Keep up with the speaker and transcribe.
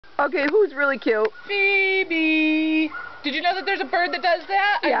Okay, who's really cute? Phoebe. Did you know that there's a bird that does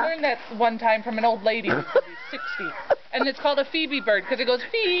that? Yeah. I learned that one time from an old lady who's probably 60. And it's called a Phoebe bird because it goes,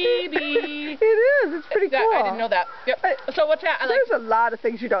 Phoebe. It is. It's pretty cool. I didn't know that. Yep. So what's that? There's a lot of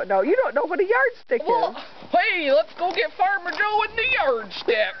things you don't know. You don't know what a yardstick is. Hey, let's go get Farmer Joe and the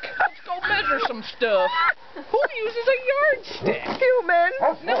yardstick. Let's go measure some stuff. Who uses a yardstick?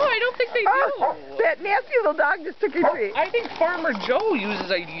 Humans. No, I don't think they do. That nasty little dog just took a treat. I think Farmer Joe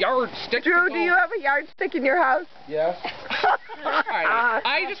uses a yardstick. Drew, do you have a yardstick in your house? Yes. Right.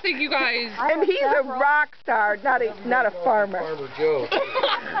 I just think you guys... And he's a rock star, not a farmer. Farmer Joe.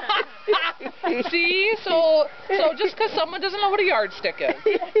 See? So just because someone doesn't know what a yardstick is.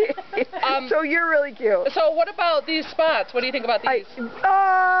 So you're really cute. So what about these spots? What do you think about these?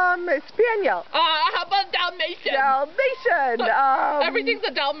 Spaniel. How about Dalmatian? Dalmatian. Everything's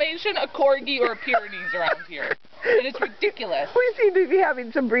a Dalmatian, a Corgi, or a Pyrenees around here. And it's ridiculous. We seem to be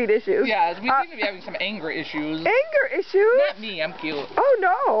having some breed issues. Yeah, we seem to be having some anger issues. Anger issues? Not me, I'm cute. Oh,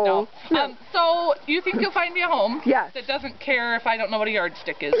 no. So, you think you'll find me a home? Yes. That doesn't care if I don't know what a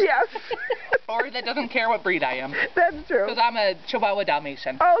yardstick is? Yes. Or that doesn't care what breed I am? That's true. Because I'm a Chihuahua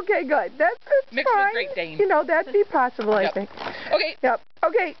Dalmatian. Okay, good. That's mixed fine. with Great Dane. You know, that'd be possible, I think. Okay. Yep.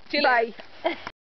 Okay, See you bye. later.